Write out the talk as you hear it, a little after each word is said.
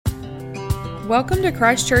Welcome to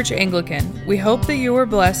Christ Church Anglican. We hope that you were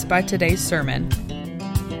blessed by today's sermon.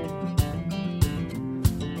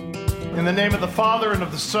 In the name of the Father, and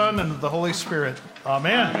of the Son, and of the Holy Spirit.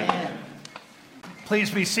 Amen. Amen. Please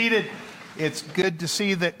be seated. It's good to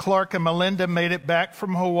see that Clark and Melinda made it back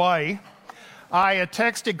from Hawaii. I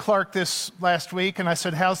texted Clark this last week, and I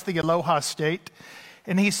said, how's the Aloha State?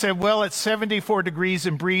 And he said, well, it's 74 degrees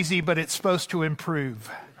and breezy, but it's supposed to improve.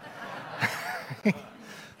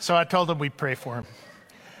 So I told him we'd pray for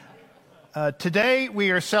him. Today, we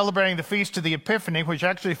are celebrating the Feast of the Epiphany, which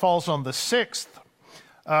actually falls on the 6th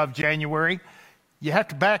of January. You have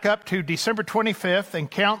to back up to December 25th and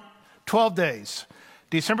count 12 days.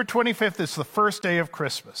 December 25th is the first day of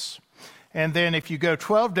Christmas. And then if you go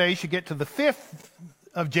 12 days, you get to the 5th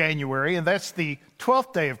of January, and that's the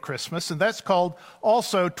 12th day of Christmas, and that's called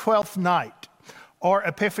also 12th night, or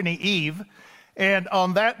Epiphany Eve. And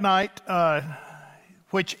on that night,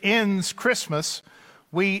 which ends Christmas,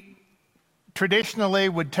 we traditionally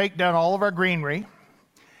would take down all of our greenery,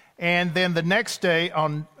 and then the next day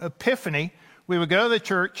on Epiphany, we would go to the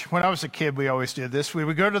church. When I was a kid, we always did this. We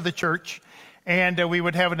would go to the church, and we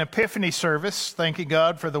would have an Epiphany service, thanking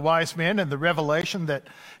God for the wise men and the revelation that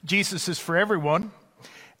Jesus is for everyone.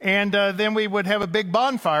 And then we would have a big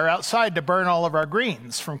bonfire outside to burn all of our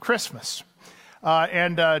greens from Christmas.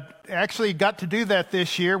 And actually got to do that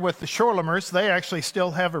this year with the Shorlamers. They actually still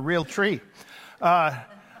have a real tree. But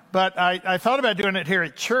I thought about doing it here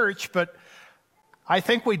at church, but I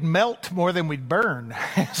think we'd melt more than we'd burn.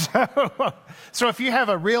 So if you have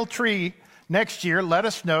a real tree next year, let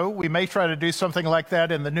us know. We may try to do something like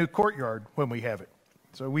that in the new courtyard when we have it.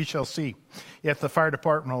 So we shall see if the fire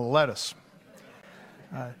department will let us.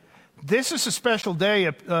 This is a special day,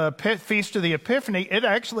 Feast of the Epiphany. It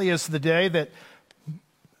actually is the day that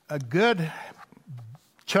a good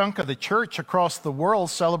chunk of the church across the world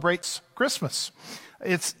celebrates Christmas.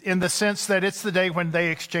 It's in the sense that it's the day when they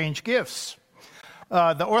exchange gifts.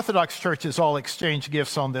 The Orthodox churches all exchange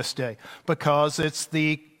gifts on this day because it's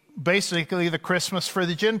basically the Christmas for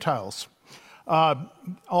the Gentiles.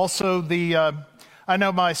 Also, I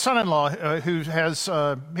know my son-in-law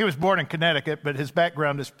he was born in Connecticut, but his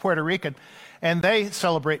background is Puerto Rican, and they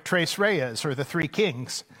celebrate Tres Reyes, or the Three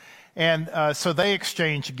Kings. And so they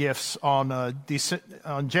exchange gifts on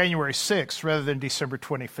January 6th rather than December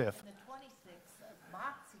 25th. The 26th of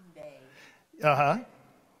Boxing Day. Uh-huh.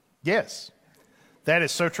 Yes, that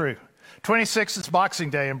is so true. 26th is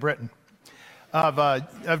Boxing Day in Britain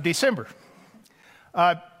of December.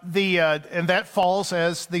 And that falls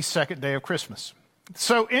as the second day of Christmas.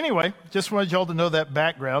 So anyway, just wanted y'all to know that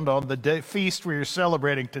background on the feast we are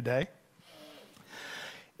celebrating today.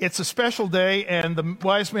 It's a special day, and the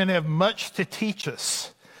wise men have much to teach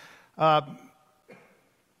us.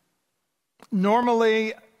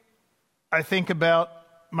 Normally, I think about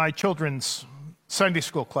my children's Sunday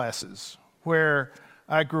school classes, where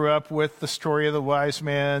I grew up with the story of the wise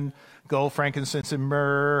men, gold, frankincense, and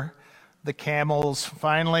myrrh, the camels.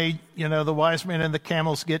 Finally, the wise men and the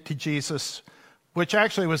camels get to Jesus, which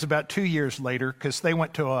actually was about 2 years later, because they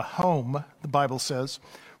went to a home, the Bible says,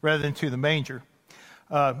 rather than to the manger.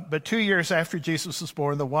 But 2 years after Jesus was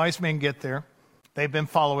born, the wise men get there. They've been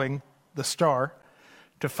following the star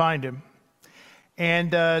to find him.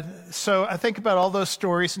 And so I think about all those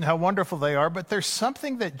stories and how wonderful they are, but there's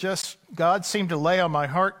something that just God seemed to lay on my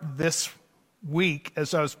heart this week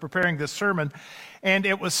as I was preparing this sermon, and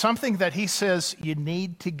it was something that he says, you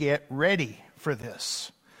need to get ready for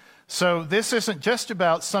this. So this isn't just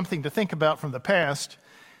about something to think about from the past.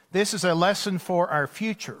 This is a lesson for our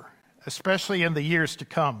future, especially in the years to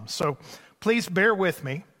come. So please bear with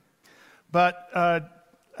me. But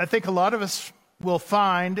I think a lot of us will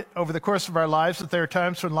find over the course of our lives that there are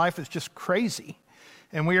times when life is just crazy,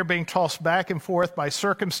 and we are being tossed back and forth by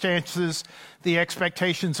circumstances, the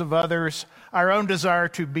expectations of others, our own desire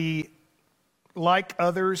to be like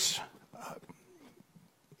others,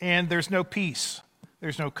 and there's no peace.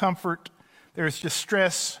 There's no comfort. There's just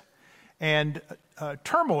stress and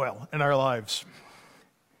turmoil in our lives.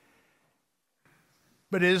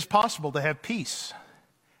 But it is possible to have peace,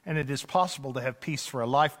 and it is possible to have peace for a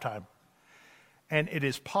lifetime. And it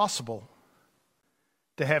is possible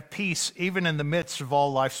to have peace even in the midst of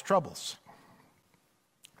all life's troubles.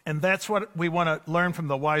 And that's what we want to learn from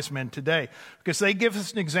the wise men today, because they give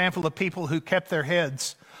us an example of people who kept their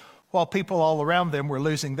heads while people all around them were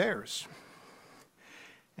losing theirs.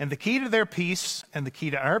 And the key to their peace and the key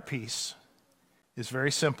to our peace is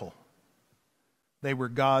very simple. They were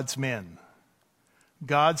God's men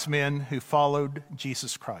who followed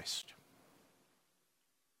Jesus Christ.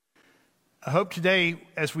 I hope today,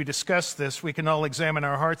 as we discuss this, we can all examine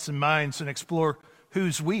our hearts and minds and explore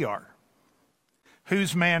whose we are.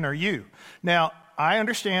 Whose man are you? Now, I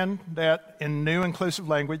understand that in new inclusive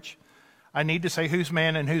language, I need to say whose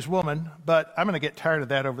man and whose woman, but I'm going to get tired of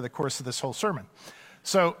that over the course of this whole sermon.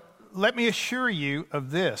 So let me assure you of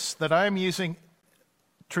this, that I am using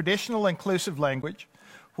traditional inclusive language,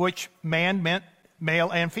 which man meant male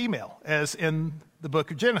and female, as in the book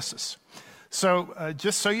of Genesis. So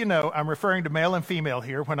just so you know, I'm referring to male and female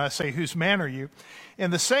here when I say whose man are you,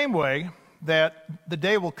 in the same way that the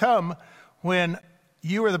day will come when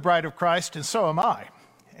you are the bride of Christ and so am I.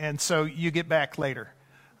 And so you get back later.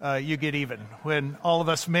 You get even when all of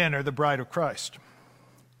us men are the bride of Christ.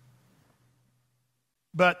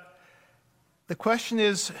 But the question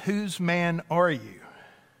is, whose man are you?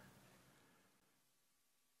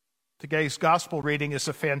 Today's gospel reading is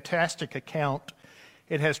a fantastic account.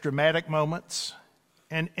 It has dramatic moments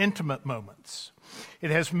and intimate moments. It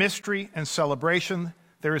has mystery and celebration.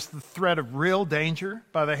 There is the threat of real danger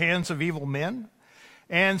by the hands of evil men,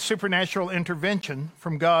 and supernatural intervention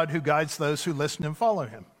from God who guides those who listen and follow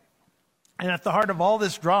him. And at the heart of all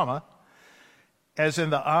this drama, as in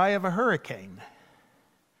the eye of a hurricane,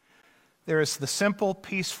 there is the simple,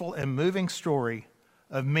 peaceful, and moving story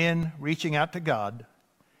of men reaching out to God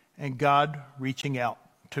and God reaching out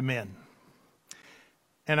to men.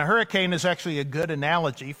 And a hurricane is actually a good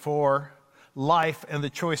analogy for life and the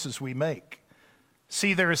choices we make.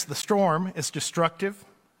 See, there is the storm, it's destructive,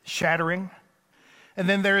 shattering. And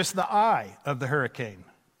then there is the eye of the hurricane,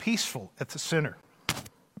 peaceful at the center.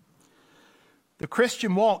 The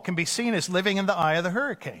Christian walk can be seen as living in the eye of the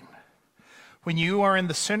hurricane. When you are in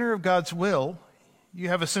the center of God's will, you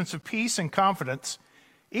have a sense of peace and confidence,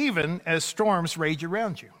 even as storms rage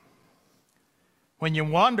around you. When you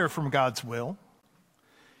wander from God's will,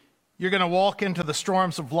 you're going to walk into the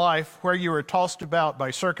storms of life where you are tossed about by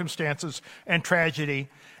circumstances and tragedy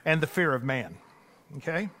and the fear of man.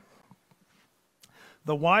 Okay?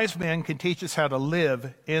 The wise men can teach us how to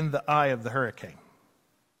live in the eye of the hurricane.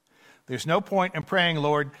 There's no point in praying,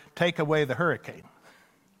 Lord, take away the hurricane.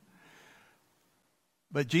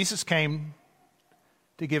 But Jesus came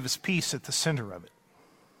to give us peace at the center of it.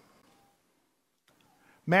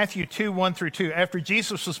 Matthew 2:1-2. After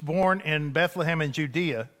Jesus was born in Bethlehem in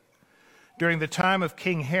Judea, during the time of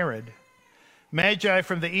King Herod, Magi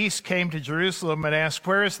from the east came to Jerusalem and asked,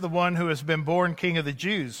 "Where is the one who has been born King of the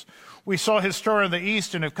Jews? We saw his star in the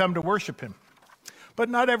east and have come to worship him." But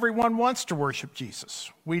not everyone wants to worship Jesus.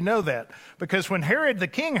 We know that because when Herod the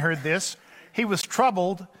king heard this, he was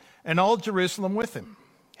troubled and all Jerusalem with him.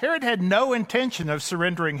 Herod had no intention of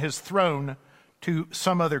surrendering his throne to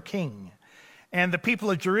some other king. And the people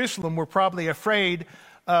of Jerusalem were probably afraid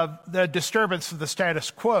of the disturbance of the status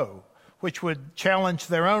quo, which would challenge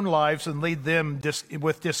their own lives and lead them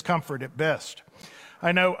with discomfort at best.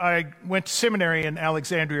 I know I went to seminary in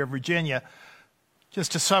Alexandria, Virginia,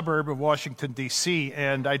 just a suburb of Washington, D.C.,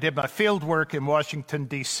 and I did my field work in Washington,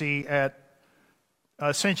 D.C. at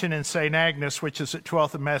Ascension and St. Agnes, which is at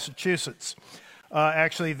 12th and Massachusetts,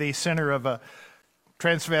 actually the center of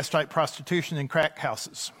transvestite prostitution and crack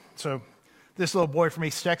houses. So this little boy from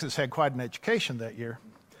East Texas had quite an education that year.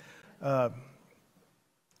 But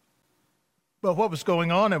what was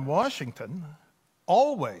going on in Washington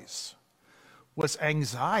always was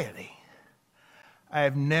anxiety. I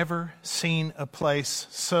have never seen a place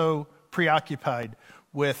so preoccupied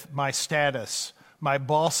with my status, my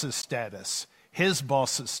boss's status, his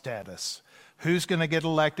boss's status. Who's going to get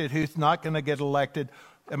elected? Who's not going to get elected?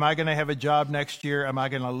 Am I going to have a job next year? Am I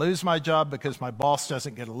going to lose my job because my boss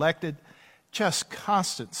doesn't get elected? Just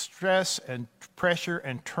constant stress and pressure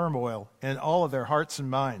and turmoil in all of their hearts and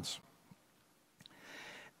minds.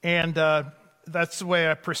 And that's the way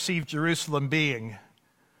I perceive Jerusalem being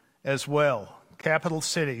as well. Capital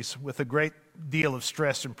cities with a great deal of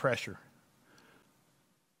stress and pressure.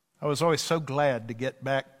 I was always so glad to get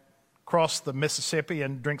back, cross the Mississippi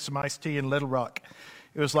and drink some iced tea in Little Rock.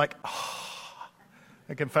 It was like,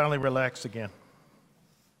 I can finally relax again.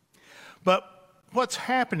 But what's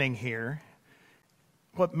happening here,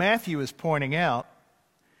 what Matthew is pointing out,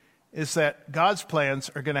 is that God's plans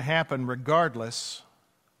are going to happen regardless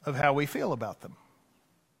of how we feel about them.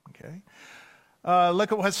 Okay?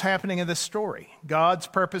 Look at what's happening in this story. God's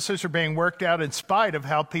purposes are being worked out in spite of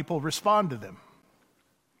how people respond to them.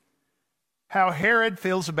 How Herod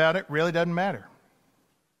feels about it really doesn't matter.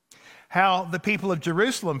 How the people of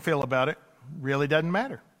Jerusalem feel about it really doesn't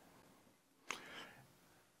matter.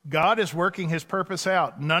 God is working his purpose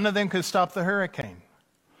out. None of them can stop the hurricane.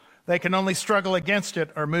 They can only struggle against it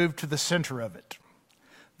or move to the center of it.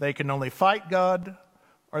 They can only fight God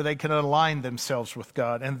or they can align themselves with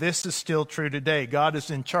God. And this is still true today. God is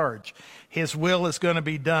in charge. His will is going to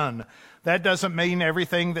be done. That doesn't mean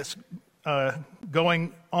everything that's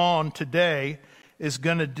going on today is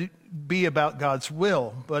going to be about God's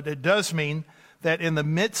will, but it does mean that in the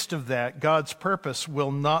midst of that, God's purpose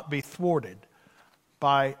will not be thwarted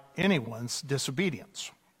by anyone's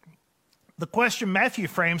disobedience. The question Matthew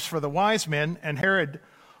frames for the wise men and Herod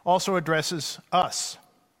also addresses us.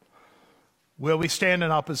 Will we stand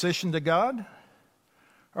in opposition to God,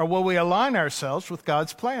 or will we align ourselves with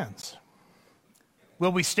God's plans?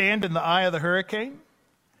 Will we stand in the eye of the hurricane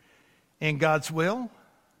in God's will,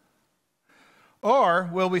 or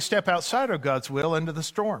will we step outside of God's will into the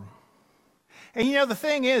storm? And you know, the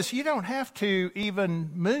thing is, you don't have to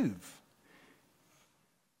even move.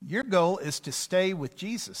 Your goal is to stay with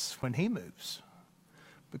Jesus when he moves,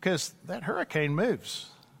 because that hurricane moves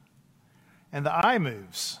and the eye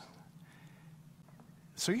moves.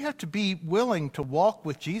 So you have to be willing to walk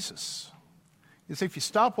with Jesus. Because if you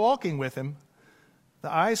stop walking with him,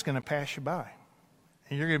 the eye is going to pass you by,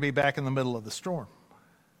 and you're going to be back in the middle of the storm.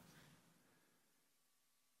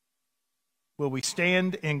 Will we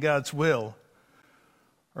stand in God's will,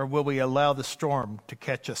 or will we allow the storm to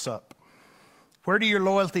catch us up? Where do your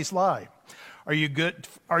loyalties lie? Are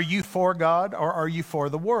you for God, or are you for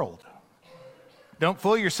the world? Don't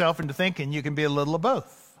fool yourself into thinking you can be a little of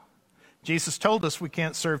both. Jesus told us we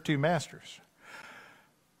can't serve two masters.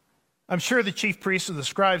 I'm sure the chief priests and the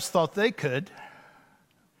scribes thought they could.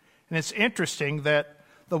 And it's interesting that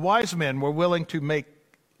the wise men were willing to make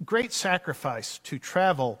great sacrifice to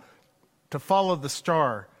travel, to follow the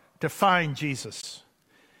star, to find Jesus.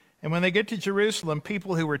 And when they get to Jerusalem,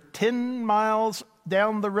 people who were 10 miles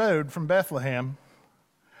down the road from Bethlehem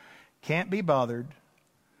can't be bothered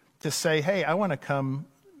to say, hey, I want to come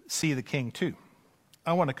see the king too.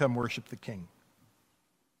 I want to come worship the king.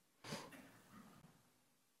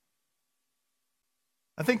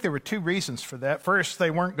 I think there were two reasons for that. First, they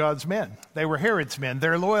weren't God's men. They were Herod's men.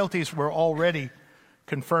 Their loyalties were already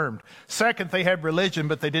confirmed. Second, they had religion,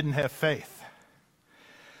 but they didn't have faith.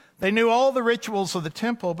 They knew all the rituals of the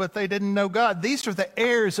temple, but they didn't know God. These are the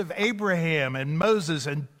heirs of Abraham and Moses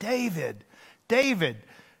and David. David,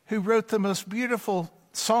 who wrote the most beautiful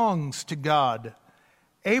songs to God.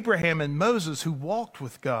 Abraham and Moses, who walked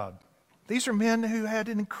with God. These are men who had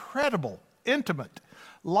incredible, intimate,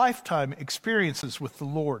 lifetime experiences with the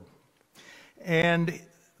Lord. And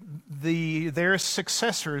their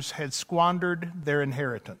successors had squandered their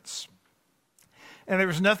inheritance. And there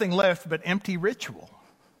was nothing left but empty ritual.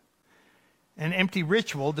 An empty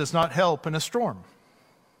ritual does not help in a storm.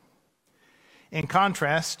 In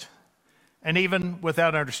contrast, and even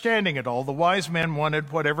without understanding it all, the wise men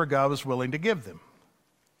wanted whatever God was willing to give them.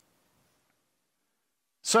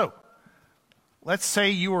 So, let's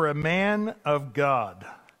say you are a man of God.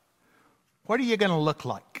 What are you going to look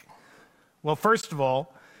like? Well, first of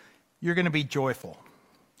all, you're going to be joyful.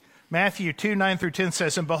 Matthew 2:9-10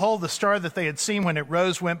 says, "And behold, the star that they had seen when it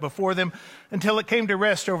rose went before them until it came to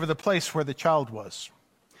rest over the place where the child was.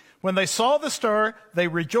 When they saw the star, they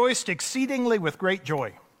rejoiced exceedingly with great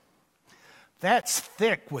joy." That's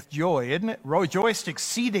thick with joy, isn't it? Rejoiced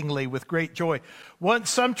exceedingly with great joy.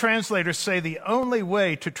 Some translators say the only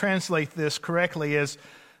way to translate this correctly is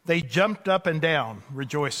they jumped up and down,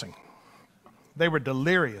 rejoicing. They were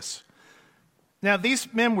delirious. Now,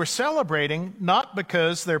 these men were celebrating not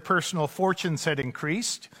because their personal fortunes had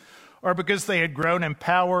increased, or because they had grown in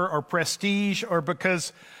power or prestige, or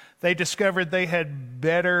because they discovered they had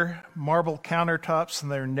better marble countertops than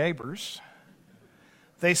their neighbors.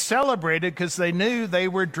 They celebrated because they knew they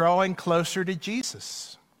were drawing closer to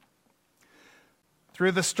Jesus.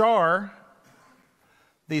 Through the star,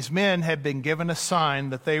 these men had been given a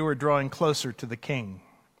sign that they were drawing closer to the king.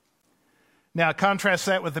 Now, contrast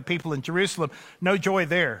that with the people in Jerusalem. No joy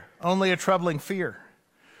there, only a troubling fear.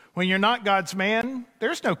 When you're not God's man,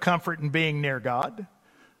 there's no comfort in being near God.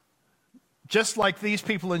 Just like these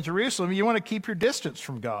people in Jerusalem, you want to keep your distance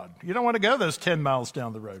from God. You don't want to go those 10 miles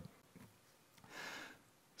down the road.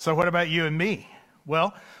 So what about you and me?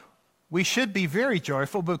 Well, we should be very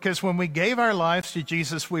joyful because when we gave our lives to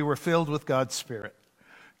Jesus, we were filled with God's Spirit.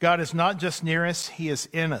 God is not just near us, he is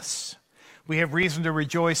in us. We have reason to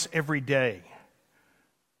rejoice every day.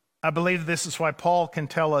 I believe this is why Paul can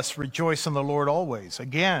tell us, rejoice in the Lord always.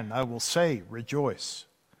 Again, I will say, rejoice.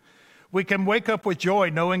 We can wake up with joy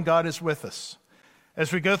knowing God is with us.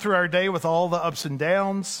 As we go through our day with all the ups and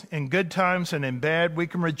downs, in good times and in bad, we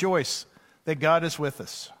can rejoice that God is with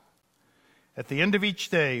us. At the end of each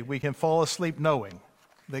day, we can fall asleep knowing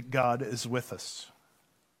that God is with us.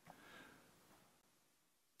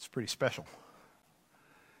 It's pretty special.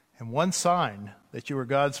 And one sign that you are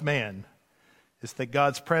God's man is that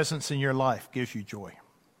God's presence in your life gives you joy.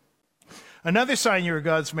 Another sign you are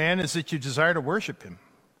God's man is that you desire to worship him.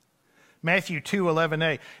 Matthew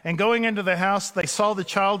 2:11a. And going into the house, they saw the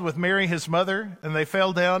child with Mary, his mother, and they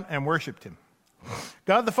fell down and worshiped him.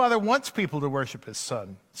 God the Father wants people to worship his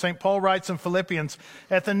Son. St. Paul writes in Philippians,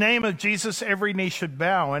 at the name of Jesus, every knee should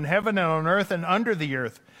bow in heaven and on earth and under the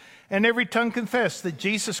earth, and every tongue confess that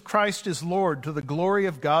Jesus Christ is Lord to the glory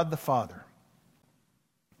of God the Father.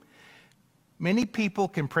 Many people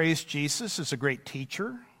can praise Jesus as a great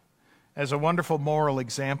teacher, as a wonderful moral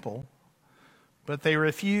example, but they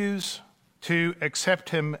refuse to accept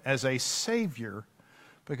him as a Savior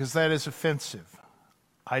because that is offensive.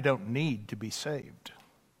 I don't need to be saved.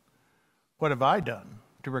 What have I done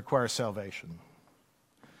to require salvation?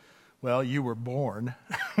 Well, you were born.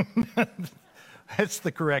 That's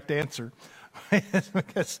the correct answer.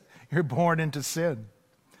 Because you're born into sin.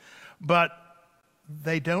 But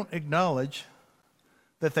they don't acknowledge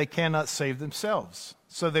that they cannot save themselves.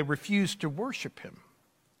 So they refuse to worship him.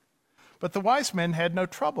 But the wise men had no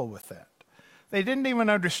trouble with that. They didn't even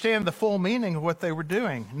understand the full meaning of what they were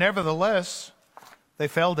doing. Nevertheless, they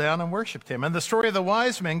fell down and worshiped him. And the story of the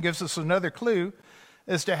wise men gives us another clue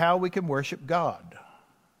as to how we can worship God.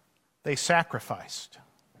 They sacrificed.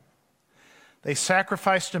 They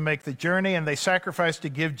sacrificed to make the journey, and they sacrificed to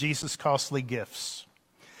give Jesus costly gifts.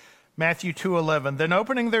 Matthew 2:11, then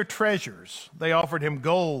opening their treasures, they offered him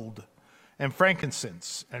gold and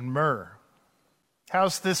frankincense and myrrh.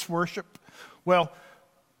 How's this worship? Well,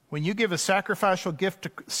 when you give a sacrificial gift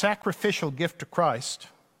to Christ,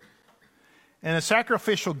 and a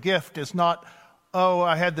sacrificial gift is not, oh,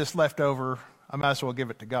 I had this left over, I might as well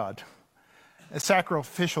give it to God. A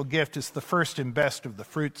sacrificial gift is the first and best of the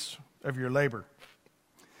fruits of your labor.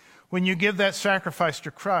 When you give that sacrifice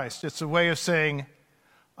to Christ, it's a way of saying,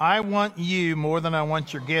 I want you more than I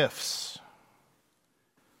want your gifts.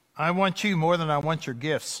 I want you more than I want your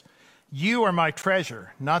gifts. You are my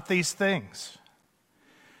treasure, not these things.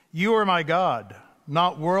 You are my God,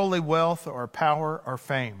 not worldly wealth or power or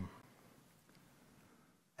fame.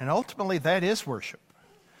 And ultimately, that is worship.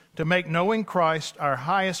 To make knowing Christ our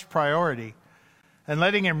highest priority and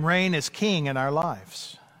letting him reign as king in our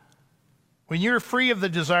lives. When you're free of the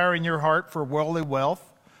desire in your heart for worldly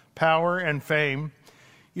wealth, power, and fame,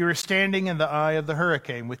 you are standing in the eye of the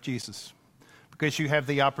hurricane with Jesus, because you have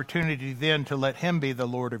the opportunity then to let him be the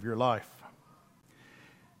Lord of your life.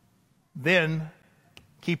 Then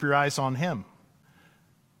keep your eyes on him.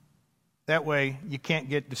 That way you can't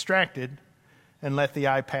get distracted and let the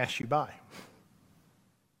eye pass you by.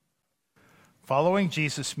 Following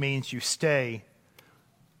Jesus means you stay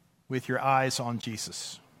with your eyes on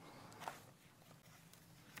Jesus.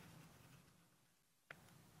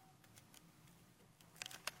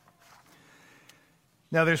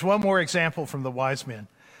 Now, there's one more example from the wise men.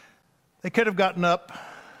 They could have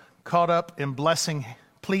caught up in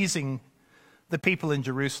pleasing the people in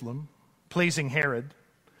Jerusalem, pleasing Herod.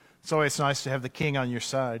 It's always nice to have the king on your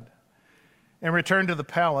side. And returned to the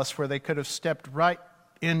palace where they could have stepped right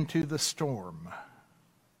into the storm.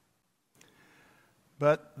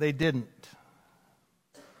 But they didn't.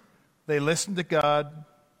 They listened to God,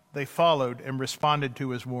 they followed and responded to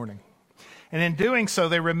his warning. And in doing so,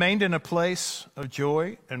 they remained in a place of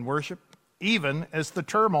joy and worship, even as the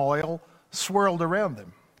turmoil swirled around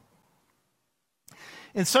them.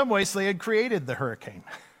 In some ways, they had created the hurricane.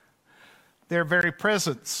 Their very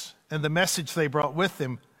presence and the message they brought with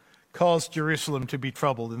them caused Jerusalem to be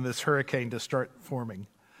troubled and this hurricane to start forming.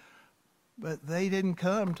 But they didn't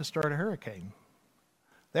come to start a hurricane.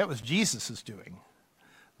 That was Jesus' doing.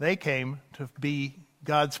 They came to be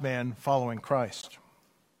God's man following Christ.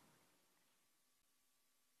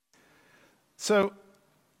 So,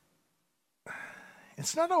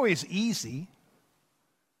 it's not always easy,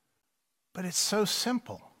 but it's so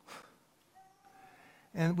simple.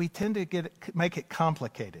 And we tend to make it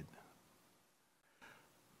complicated.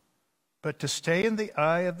 But to stay in the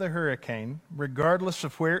eye of the hurricane, regardless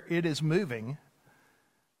of where it is moving,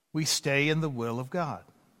 we stay in the will of God.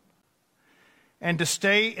 And to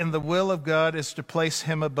stay in the will of God is to place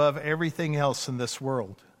him above everything else in this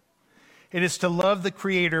world. It is to love the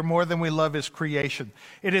Creator more than we love his creation.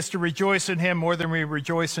 It is to rejoice in him more than we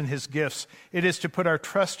rejoice in his gifts. It is to put our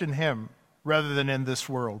trust in him rather than in this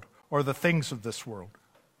world or the things of this world.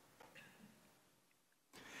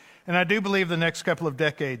 And I do believe the next couple of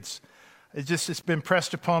decades, it's been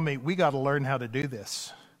pressed upon me, we got to learn how to do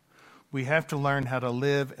this. We have to learn how to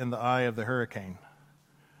live in the eye of the hurricane.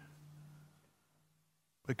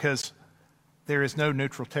 Because there is no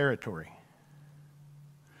neutral territory.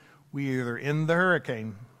 We are either in the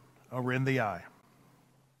hurricane or in the eye.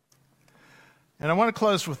 And I want to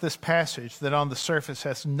close with this passage that on the surface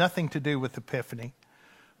has nothing to do with Epiphany,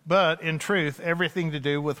 but in truth, everything to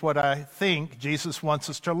do with what I think Jesus wants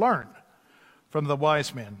us to learn from the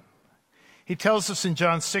wise men. He tells us in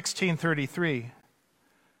John 16:33,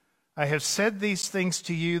 I have said these things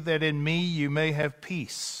to you that in me you may have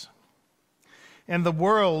peace. In the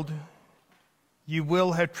world you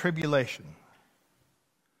will have tribulation,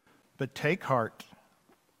 but take heart,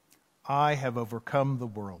 I have overcome the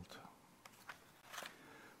world.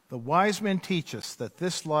 The wise men teach us that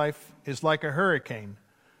this life is like a hurricane,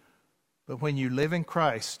 but when you live in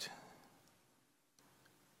Christ,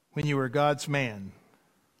 when you are God's man,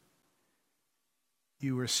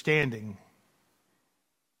 you are standing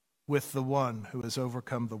with the one who has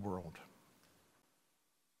overcome the world.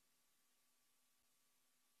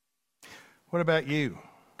 What about you?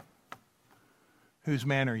 Whose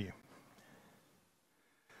man are you?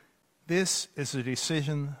 This is a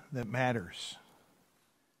decision that matters.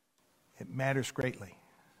 It matters greatly.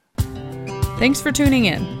 Thanks for tuning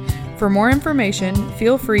in. For more information,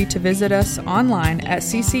 feel free to visit us online at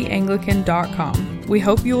ccanglican.com. We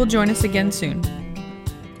hope you will join us again soon.